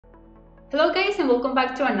Hello guys and welcome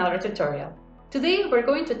back to another tutorial. Today we're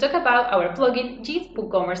going to talk about our plugin YITH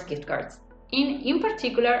WooCommerce Gift Cards. In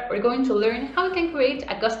particular, we're going to learn how we can create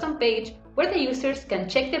a custom page where the users can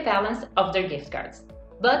check the balance of their gift cards.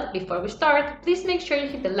 But before we start, please make sure you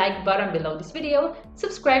hit the like button below this video,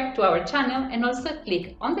 subscribe to our channel and also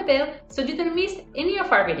click on the bell so you don't miss any of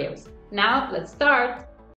our videos. Now let's start!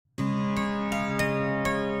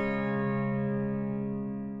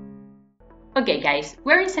 Okay guys,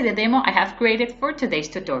 we're inside the demo I have created for today's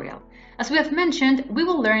tutorial. As we have mentioned, we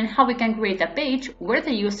will learn how we can create a page where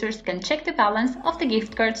the users can check the balance of the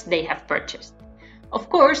gift cards they have purchased. Of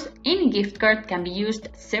course, any gift card can be used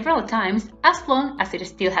several times as long as it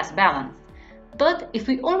still has balance. But if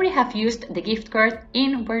we already have used the gift card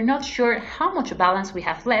and we're not sure how much balance we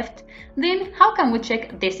have left, then how can we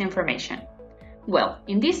check this information? Well,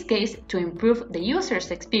 in this case, to improve the user's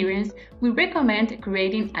experience, we recommend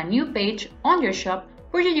creating a new page on your shop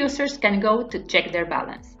where your users can go to check their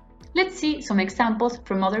balance. Let's see some examples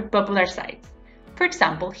from other popular sites. For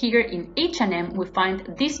example, here in H&M we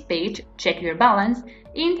find this page, Check Your Balance,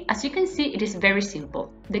 and as you can see, it is very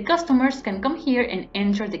simple. The customers can come here and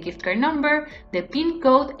enter the gift card number, the PIN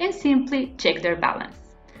code, and simply check their balance.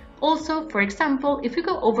 Also, for example, if we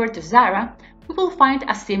go over to Zara, we will find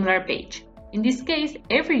a similar page. In this case,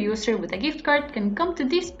 every user with a gift card can come to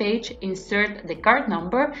this page, insert the card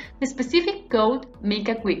number, the specific code, make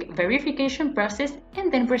a quick verification process,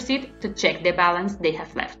 and then proceed to check the balance they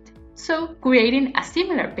have left. So, creating a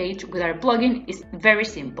similar page with our plugin is very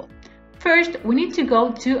simple. First, we need to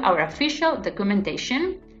go to our official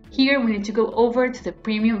documentation. Here, we need to go over to the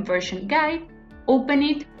premium version guide, open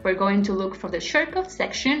it, we're going to look for the shortcode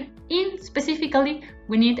section, and specifically,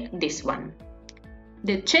 we need this one,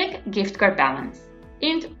 the check gift card balance.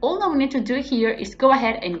 And all that we need to do here is go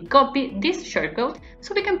ahead and copy this shortcode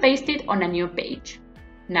so we can paste it on a new page.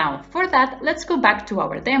 Now for that, let's go back to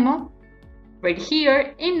our demo right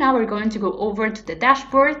here, and now we're going to go over to the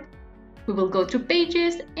dashboard. We will go to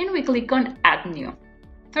pages and we click on add new.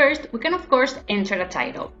 First, we can of course enter a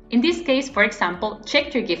title. In this case, for example,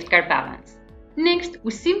 check your gift card balance. Next,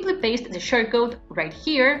 we simply paste the shortcode right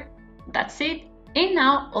here. That's it. And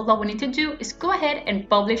now all that we need to do is go ahead and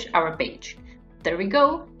publish our page. There we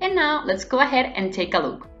go. And now let's go ahead and take a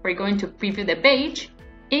look. We're going to preview the page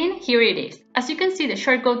and here it is. As you can see, the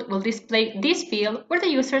shortcode will display this field where the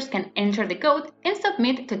users can enter the code and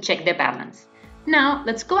submit to check the balance. Now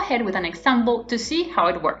let's go ahead with an example to see how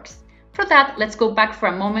it works. For that, let's go back for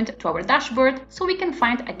a moment to our dashboard so we can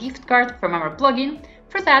find a gift card from our plugin.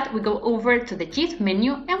 For that, we go over to the YITH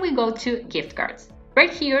menu and we go to gift cards. Right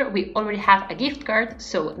here, we already have a gift card,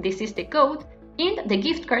 so this is the code, and the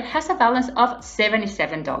gift card has a balance of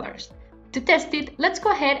 $77. To test it, let's go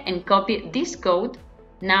ahead and copy this code.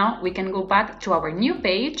 Now we can go back to our new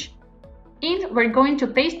page, and we're going to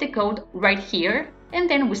paste the code right here, and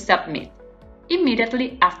then we submit.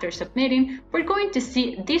 Immediately after submitting, we're going to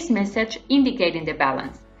see this message indicating the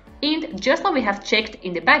balance. And just like we have checked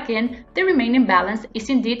in the backend, the remaining balance is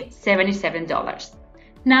indeed $77.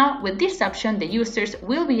 Now, with this option, the users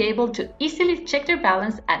will be able to easily check their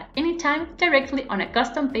balance at any time directly on a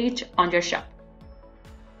custom page on your shop.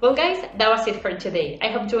 Well guys, that was it for today. I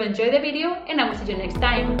hope you enjoyed the video and I will see you next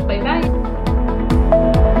time. Bye bye!